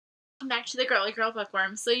back to the Girly Girl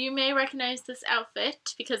Bookworm. So you may recognize this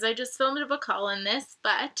outfit because I just filmed a book haul in this,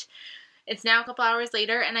 but it's now a couple hours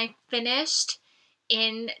later, and I finished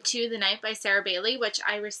Into the Night by Sarah Bailey, which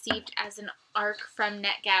I received as an ARC from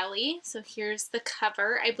NetGalley. So here's the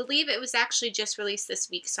cover. I believe it was actually just released this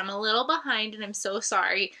week, so I'm a little behind, and I'm so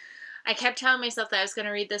sorry. I kept telling myself that I was going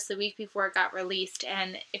to read this the week before it got released,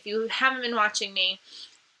 and if you haven't been watching me,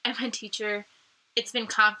 I'm a teacher. It's been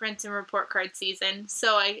conference and report card season,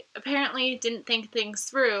 so I apparently didn't think things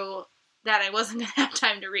through that I wasn't going to have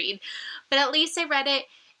time to read. But at least I read it,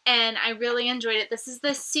 and I really enjoyed it. This is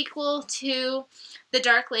the sequel to The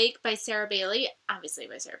Dark Lake by Sarah Bailey. Obviously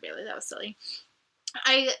by Sarah Bailey, that was silly.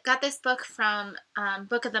 I got this book from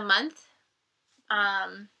Book of the Month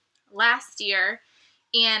last year,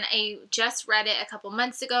 and I just read it a couple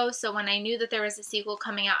months ago, so when I knew that there was a sequel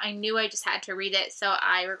coming out, I knew I just had to read it, so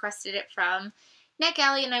I requested it from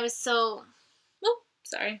NetGalley, and I was so,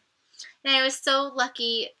 and I was so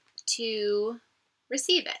lucky to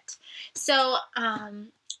receive it. So,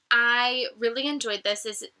 I really enjoyed this.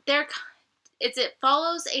 It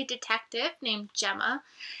follows a detective named Gemma,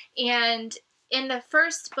 and in the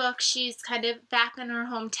first book, she's kind of back in her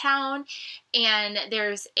hometown, and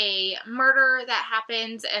there's a murder that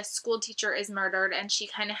happens. A school teacher is murdered, and she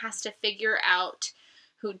kind of has to figure out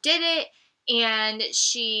who did it, and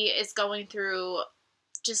she is going through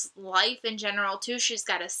just life in general, too. She's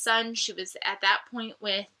got a son. She was at that point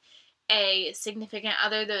with a significant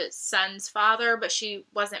other, the son's father, but she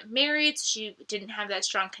wasn't married, so she didn't have that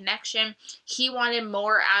strong connection. He wanted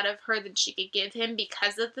more out of her than she could give him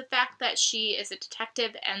because of the fact that she is a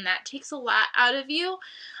detective, and that takes a lot out of you.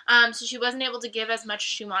 So she wasn't able to give as much as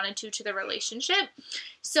she wanted to the relationship.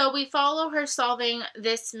 So we follow her solving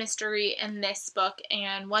this mystery in this book,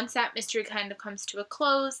 and once that mystery kind of comes to a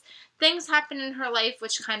close, things happen in her life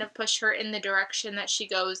which kind of push her in the direction that she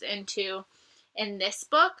goes into in this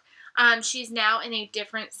book. She's now in a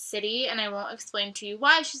different city, and I won't explain to you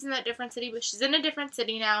why she's in that different city, but she's in a different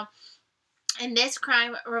city now, and this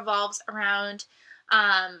crime revolves around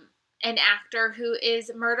an actor who is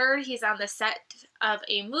murdered. He's on the set of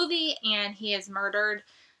a movie, and he is murdered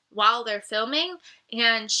while they're filming,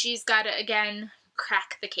 and she's got to, again,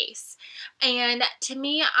 crack the case. And to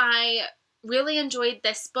me, I really enjoyed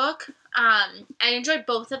this book. I enjoyed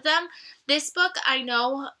both of them. This book, I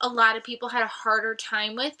know a lot of people had a harder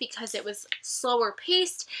time with because it was slower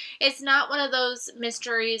paced. It's not one of those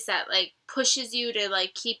mysteries that like pushes you to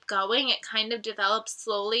like keep going. It kind of develops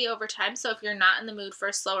slowly over time. So if you're not in the mood for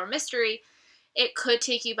a slower mystery, it could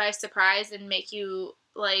take you by surprise and make you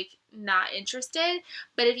like not interested.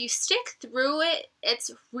 But if you stick through it,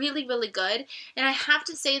 it's really, really good. And I have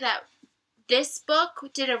to say that this book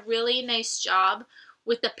did a really nice job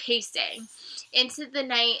with the pacing. Into the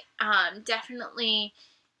Night definitely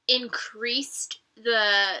increased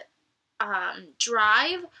the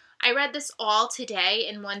drive. I read this all today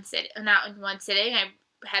in one sitting, not in one sitting. I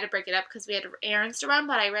had to break it up because we had errands to run,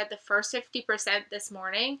 but I read the first 50% this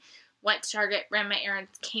morning, went to Target, ran my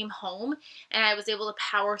errands, came home, and I was able to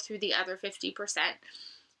power through the other 50%.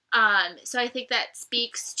 So I think that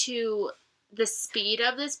speaks to the speed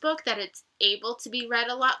of this book, that it's able to be read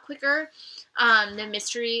a lot quicker. The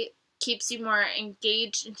mystery keeps you more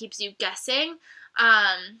engaged and keeps you guessing.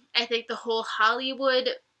 I think the whole Hollywood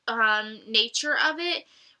nature of it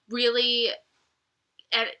really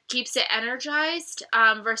keeps it energized,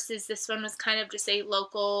 versus this one was kind of just a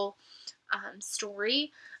local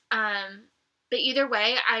story. But either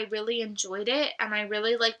way, I really enjoyed it, and I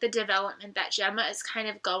really like the development that Gemma is kind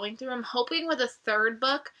of going through. I'm hoping with a third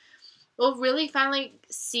book, we'll really finally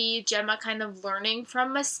see Gemma kind of learning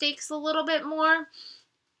from mistakes a little bit more.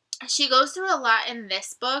 She goes through a lot in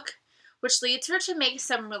this book, which leads her to make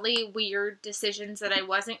some really weird decisions that I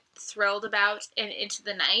wasn't thrilled about in Into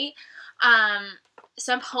the Night.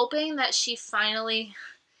 So I'm hoping that she finally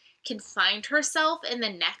can find herself in the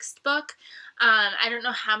next book. I don't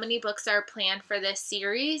know how many books are planned for this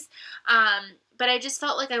series, but I just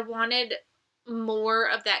felt like I wanted more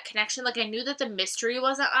of that connection. Like, I knew that the mystery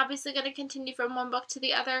wasn't obviously going to continue from one book to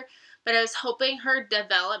the other, but I was hoping her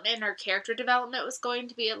development, her character development was going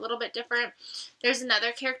to be a little bit different. There's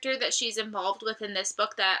another character that she's involved with in this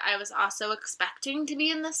book that I was also expecting to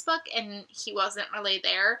be in this book, and he wasn't really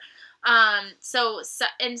there. So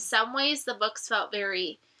in some ways, the books felt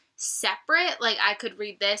very separate. Like, I could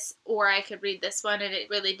read this or I could read this one, and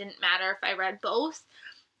it really didn't matter if I read both.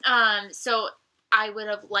 So I would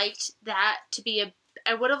have liked that to be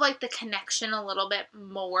I would have liked the connection a little bit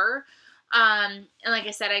more. And like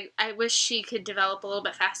I said, I wish she could develop a little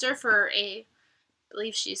bit faster for I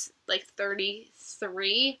believe she's like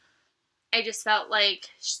 33. I just felt like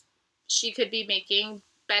she could be making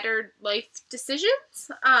better life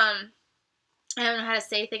decisions. I don't know how to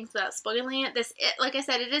say things without spoiling it. Like I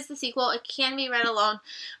said, it is the sequel. It can be read alone,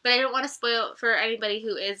 but I don't want to spoil it for anybody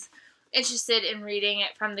who is interested in reading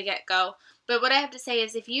it from the get-go. But what I have to say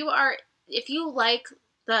is if you like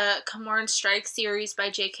the Camorran Strike series by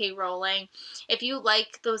J.K. Rowling, if you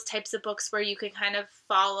like those types of books where you can kind of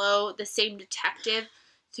follow the same detective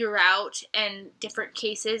throughout and different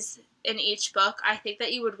cases in each book, I think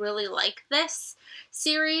that you would really like this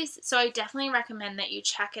series. So I definitely recommend that you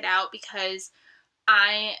check it out because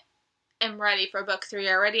I am ready for book 3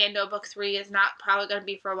 already. I know book 3 is not probably going to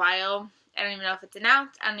be for a while. I don't even know if it's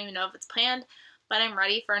announced. I don't even know if it's planned. But I'm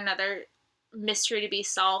ready for another mystery to be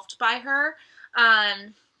solved by her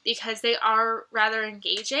because they are rather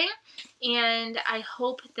engaging. And I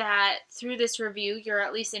hope that through this review, you're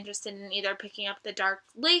at least interested in either picking up The Dark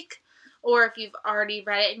Lake, or if you've already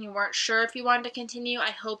read it and you weren't sure if you wanted to continue,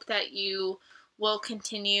 I hope that you will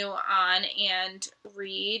continue on and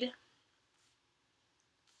read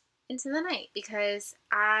Into the Night because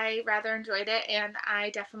I rather enjoyed it and I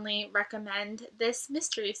definitely recommend this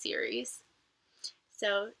mystery series.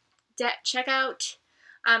 So check out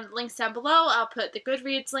links down below. I'll put the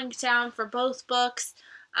Goodreads link down for both books.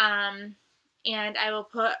 And I will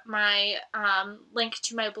put my link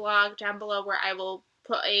to my blog down below where I will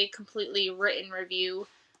put a completely written review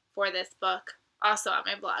for this book also on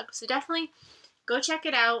my blog. So definitely go check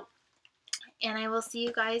it out. And I will see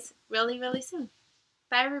you guys really, really soon.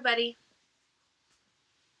 Bye, everybody.